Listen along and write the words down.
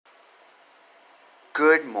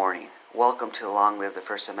Good morning. Welcome to the Long Live the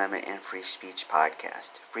First Amendment and Free Speech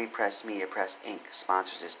podcast. Free Press Media Press Inc.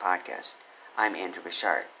 sponsors this podcast. I'm Andrew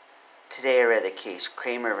Bouchard. Today I read the case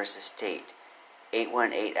Kramer v. State,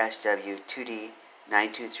 818 SW 2D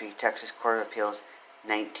 923, Texas Court of Appeals,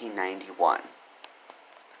 1991.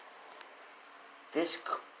 This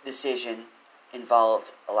decision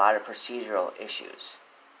involved a lot of procedural issues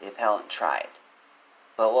the appellant tried.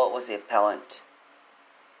 But what was the appellant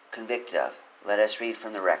convicted of? Let us read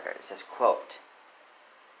from the record. It says, quote,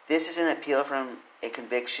 "This is an appeal from a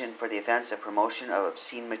conviction for the offense of promotion of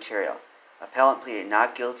obscene material. Appellant pleaded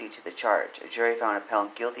not guilty to the charge. A jury found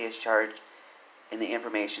appellant guilty as charged in the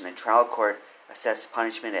information. The trial court assessed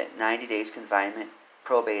punishment at 90 days confinement,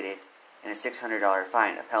 probated, and a $600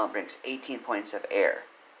 fine. Appellant brings 18 points of error.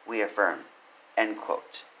 We affirm." End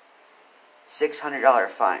quote.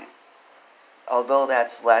 $600 fine. Although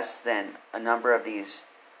that's less than a number of these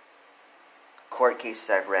court cases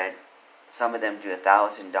I've read, some of them do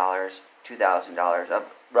 $1,000, $2,000 of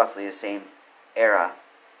roughly the same era,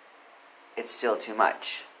 it's still too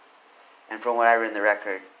much. And from what I read in the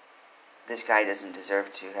record, this guy doesn't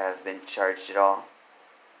deserve to have been charged at all.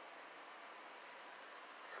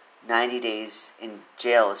 90 days in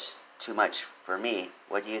jail is too much for me.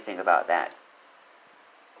 What do you think about that?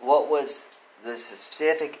 What was the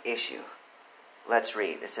specific issue? Let's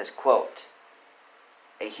read. It says, quote,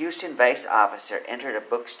 "A Houston Vice officer entered a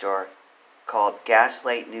bookstore called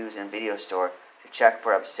Gaslight News and Video Store to check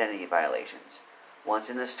for obscenity violations. Once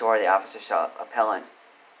in the store, the officer saw appellant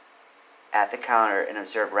at the counter and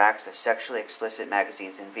observed racks of sexually explicit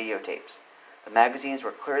magazines and videotapes. The magazines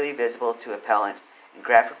were clearly visible to appellant and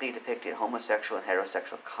graphically depicted homosexual and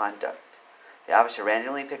heterosexual conduct. The officer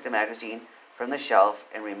randomly picked a magazine from the shelf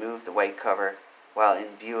and removed the white cover while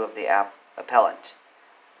in view of the appellant.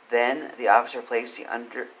 Then the officer placed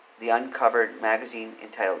the uncovered magazine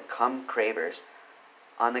entitled Cum Cravers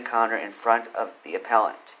on the counter in front of the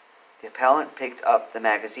appellant. The appellant picked up the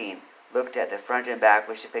magazine, looked at the front and back,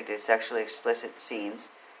 which depicted sexually explicit scenes,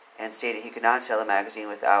 and stated he could not sell the magazine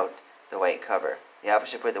without the white cover. The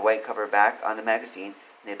officer put the white cover back on the magazine,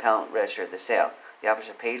 and the appellant registered the sale. The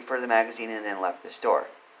officer paid for the magazine and then left the store.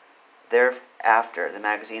 Thereafter, the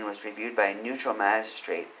magazine was reviewed by a neutral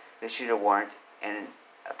magistrate who issued a warrant, and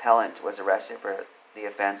appellant was arrested for the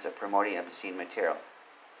offense of promoting obscene material."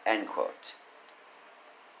 End quote.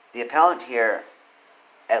 The appellant here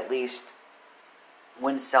at least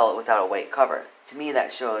wouldn't sell it without a white cover. To me,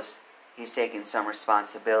 that shows he's taking some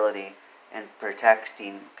responsibility and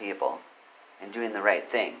protecting people and doing the right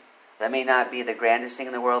thing. That may not be the grandest thing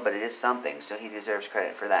in the world, but it is something, so he deserves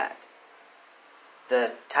credit for that.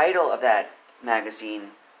 The title of that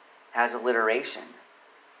magazine has alliteration.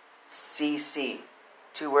 CC.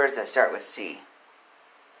 2 words that start with C.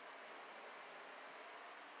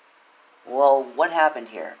 Well, what happened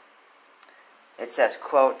here? It says,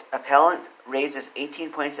 quote, "Appellant raises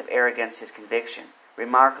 18 points of error against his conviction.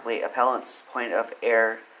 Remarkably, appellant's point of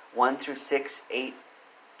error 1 through 6, 8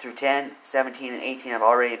 through 10, 17, and 18 have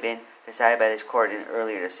already been decided by this court in an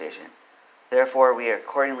earlier decision. Therefore, we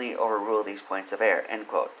accordingly overrule these points of error." End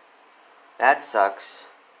quote. That sucks.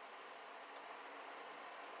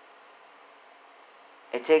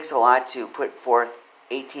 It takes a lot to put forth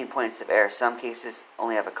 18 points of error. Some cases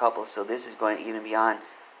only have a couple, so this is going even beyond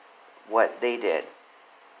what they did.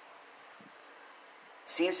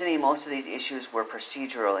 Seems to me most of these issues were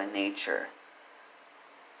procedural in nature,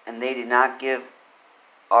 and they did not give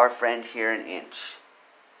our friend here an inch.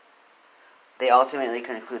 They ultimately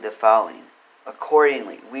conclude the following: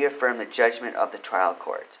 "Accordingly, we affirm the judgment of the trial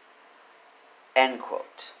court." End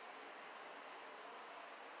quote.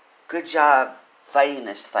 Good job fighting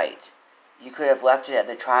this fight. You could have left it at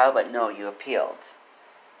the trial, but no, you appealed.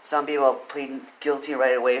 Some people plead guilty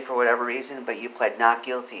right away for whatever reason, but you pled not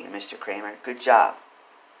guilty, Mr. Kramer. Good job.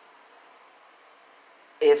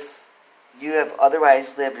 If you have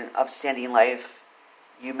otherwise lived an upstanding life,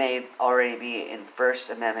 you may already be in First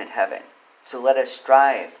Amendment heaven. So let us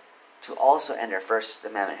strive to also enter First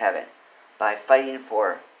Amendment heaven by fighting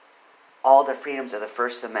for all the freedoms of the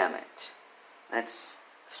First Amendment. Let's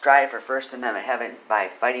strive for First Amendment heaven by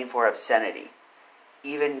fighting for obscenity.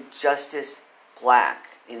 Even Justice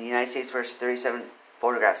Black in the United States vs. 37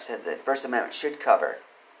 photographs said the First Amendment should cover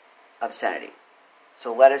obscenity.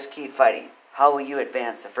 So let us keep fighting. How will you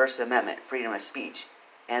advance the First Amendment, freedom of speech,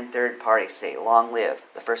 and third parties say, long live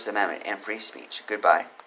the First Amendment and free speech? Goodbye.